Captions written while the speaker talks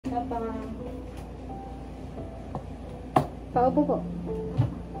Paupo po.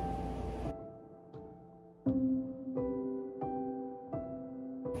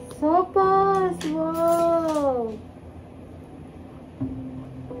 Sopas! Wow!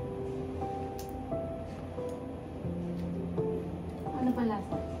 Ano pa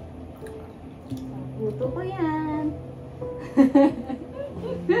lasa? Luto ko yan.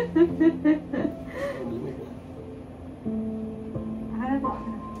 Ano po?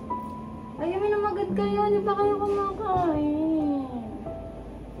 Ay, may namagad kayo. Di ba kayo kumakain?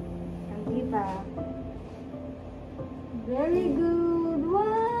 Ang diba? Very good.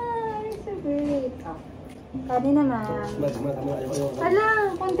 Wow! So great. Oh. Kanin naman.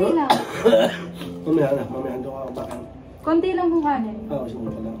 Hala, konti lang. Mamaya doon ako bakal. Konti lang kung kanin. Oo,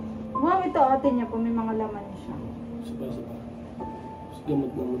 siguro lang. Wow, ito atin niya po. May mga laman siya. Super.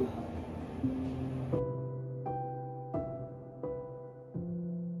 Gamot na muna.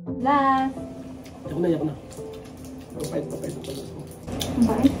 Last. Ayoko na. Papait ang palas mo. Ang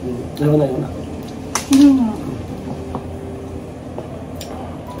bait? Ayoko na. Hindi nga.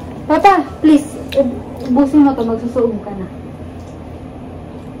 Papa, please. Ubusin mo to. Magsusuog ka na.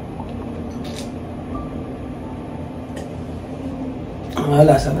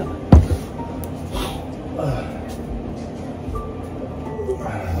 Lasa na.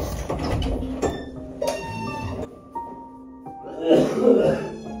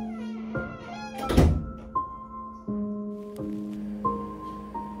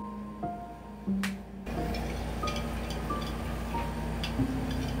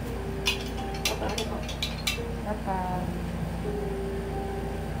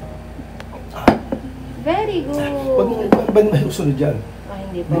 Very good. Ba't may usunod dyan?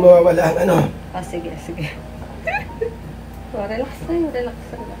 Hindi Hindi mawawala ang ano. Sige. So, relax tayo. Relax.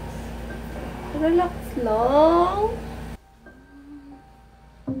 Relax lang.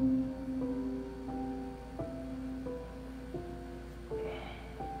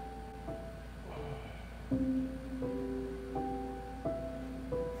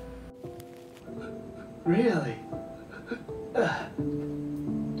 Really?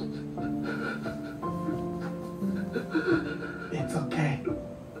 It's okay.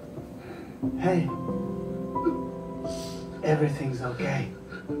 Hey. Everything's okay.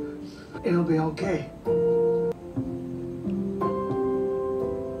 It'll be okay.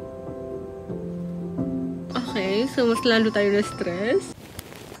 Okay, so mas lalo tayo na stress.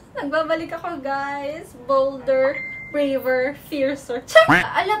 Nagbabalik ako, guys. Bolder, braver, fiercer.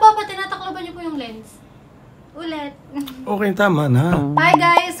 Ala, Papa, tinataklaban niyo po yung lens. Ulit. Okay, tama na. Hi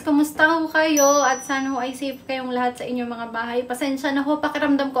guys! Kamusta ho kayo? At sana ho ay safe kayong lahat sa inyong mga bahay. Pasensya na ho,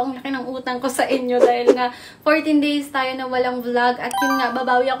 pakiramdam ko ang laki ng utang ko sa inyo dahil nga 14 days tayo na walang vlog. At yun nga,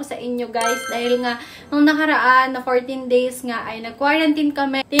 babawi ako sa inyo guys dahil nga nung nakaraan na 14 days nga ay nag-quarantine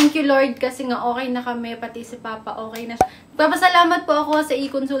kami. Thank you Lord kasi nga okay na kami, pati si Papa okay na siya. Papasalamat po ako sa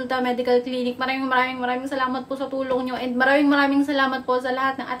e-consulta medical clinic. Maraming salamat po sa tulong nyo and maraming salamat po sa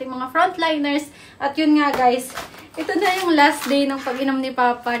lahat ng ating mga frontliners. At yun nga guys, ito na yung last day ng pag-inom ni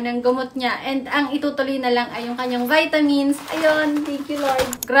Papa ng gamot niya. And ang itutuloy na lang ay yung kanyang vitamins. Ayun, thank you Lord.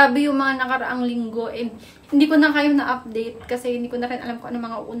 Grabe yung mga nakaraang linggo. And hindi ko na kayo na-update kasi hindi ko na rin alam kung ano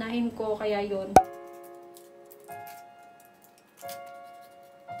mga unahin ko. Kaya yun.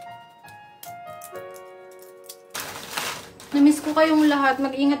 Namiss ko kayong lahat.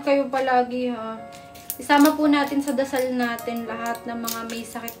 Mag-ingat kayo palagi ha. Isama po natin sa dasal natin lahat ng mga may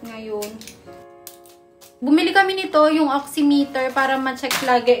sakit ngayon. Bumili kami nito, yung oximeter, para ma-check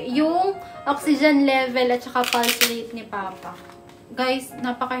lagi yung oxygen level at saka pulse rate ni Papa. Guys,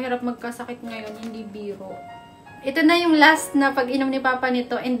 napakahirap magkasakit ngayon, hindi biro. Ito na yung last na pag-inom ni Papa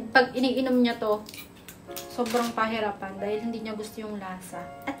nito, and pag iniinom niya to, sobrang pahirapan dahil hindi niya gusto yung lasa.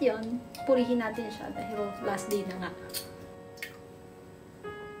 At yun, purihin natin siya dahil last day na nga.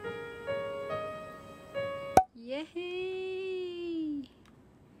 Yay!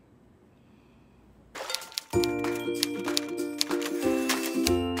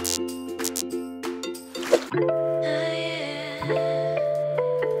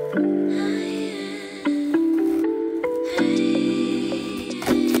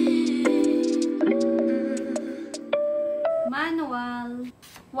 Manual,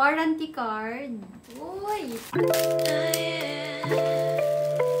 warranty card. Uy!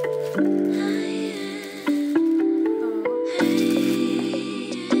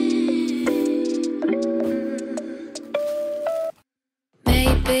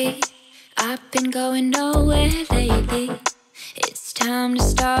 I've been going nowhere lately. It's time to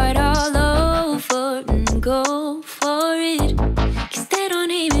start all over and go for it. 'Cause they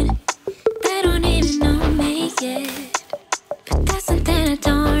don't even know me yet. But that's something I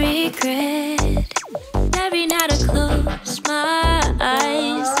don't regret.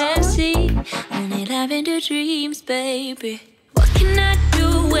 dreams, baby. What can I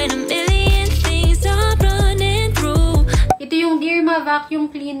do when a million things are running through? Ito yung Deerma Vacuum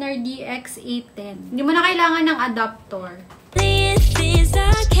Cleaner DX810. Hindi mo na kailangan ng adapter. Million things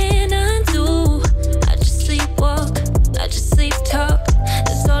I can't undo. I just sleepwalk, I just sleep talk.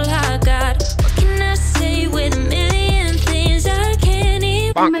 That's all I got. What can I say with a million things I can't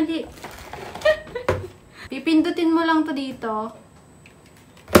even... Mali. Pipindutin mo lang to dito.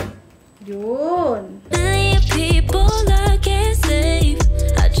 Yun. Million people I can't save.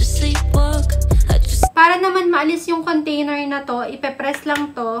 I just sleepwalk, I just... Para naman maalis yung container na to, ipe-press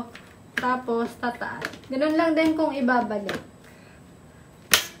lang to, tapos tataas. Ganun lang din kung ibabalik.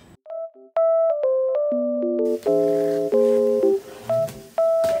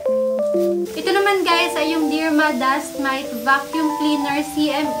 Ito naman guys ay yung Deerma Dust Mite Vacuum Cleaner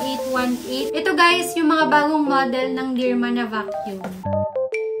CM818. Ito guys yung mga bagong model ng Deerma na vacuum.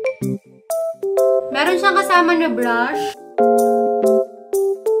 Meron siyang kasama na brush.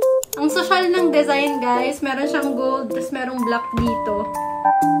 Ang social ng design guys, meron siyang gold, tapos merong black dito.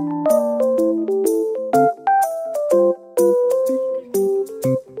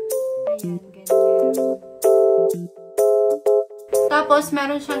 Ayan, ganyan. Tapos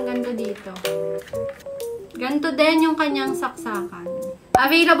meron siyang ganito dito. Ganito din yung kanyang saksakan.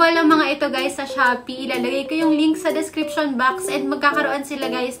 Available ang mga ito guys sa Shopee. Ilalagay ko yung link sa description box and magkakaroon sila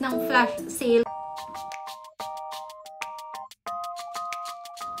guys ng flash sale.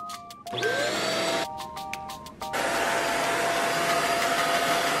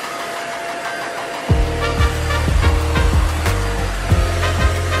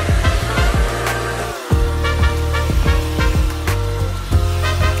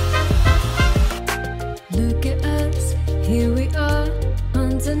 Here we are,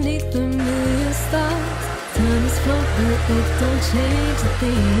 underneath the million stars. Time is flown, but it don't change a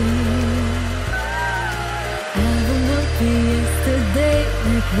thing. I remember yesterday,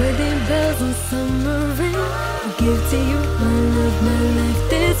 like wedding bells on summer rain. I give to you my love, my life,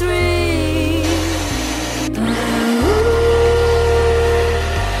 this ring. I'm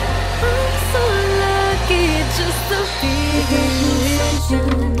so lucky just to be with you.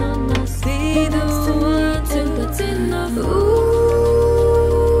 Be the one to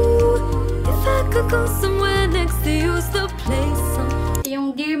if I could go somewhere next to you's the place.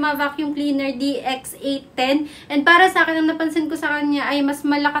 Yung Deerma Vacuum Cleaner DX810. And para sa akin, ang napansin ko sa kanya ay mas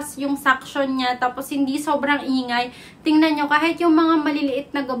malakas yung suction niya. Tapos hindi sobrang ingay. Tingnan nyo, kahit yung mga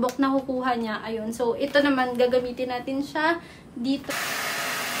maliliit na gabok na kukuha niya. Ayun. So, ito naman, gagamitin natin siya dito.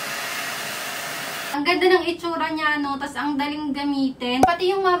 Ang ganda ng itsura niya, no? Tapos ang daling gamitin.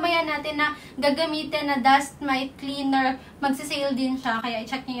 Pati yung mamaya natin na gagamitin na Dust Mite Cleaner, magsisale din siya. Kaya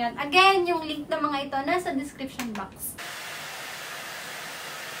i-check nyo yan. Again, yung link ng mga ito nasa description box.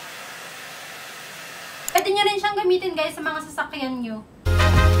 Pwede nyo rin siyang gamitin, guys, sa mga sasakyan nyo.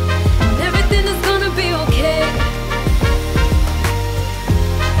 Everything is gonna be okay.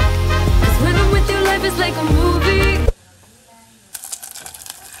 'Cause when I'm with you, life is like a movie.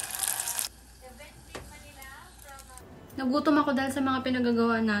 Nagutom ako dahil sa mga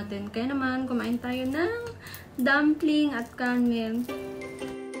pinagagawa natin. Kaya naman, kumain tayo ng dumpling at kanin.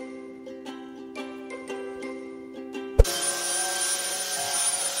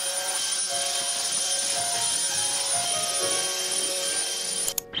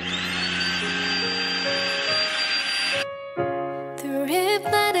 The red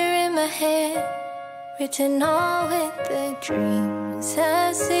letter in my head, written all with the dreams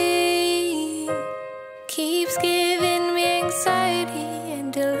I see, keeps giving me anxiety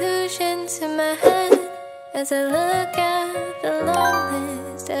and delusions in my head as I look at the long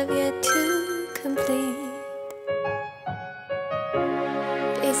list I've yet to complete.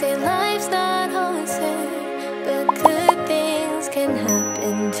 They say life's not always fair, but good things can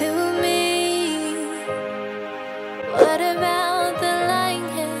happen to me. What about the lying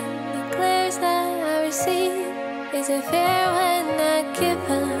hand, the glares that I receive? Is it fair when I give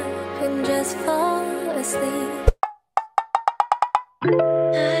up and just fall asleep?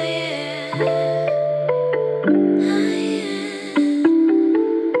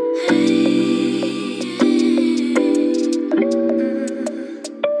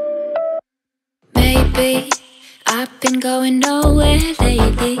 Maybe I've been going nowhere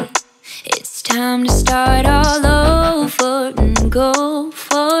lately. It's time to start all over and go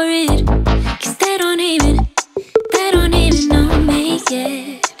for it. 'Cause they don't even know me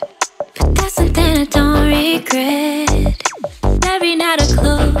yet. But that's something I don't regret. Every night I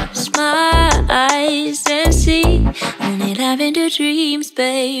close my eyes and see only loving the dreams,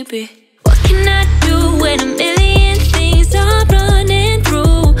 baby. What can I do when a million things are running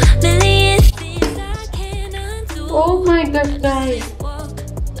through? Million things I can't scarf, guys.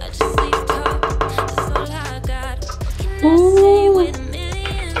 Oh!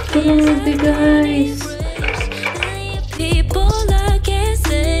 Grabe, guys. People I can't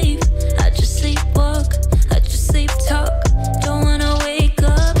save. I just sleepwalk, I just sleep talk. Don't wanna wake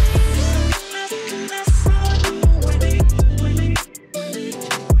up.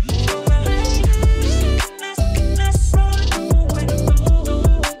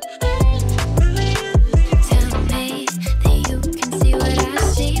 Tell me that you can see what I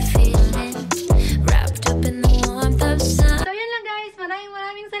see, feeling wrapped up in the warmth of sun. So, yun lang guys.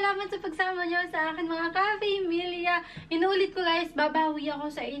 Maraming salamat sa pagsama nyo sa akin mga ka-familia. Inuulit ko guys, babawi ako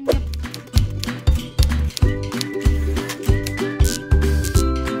sa inyo.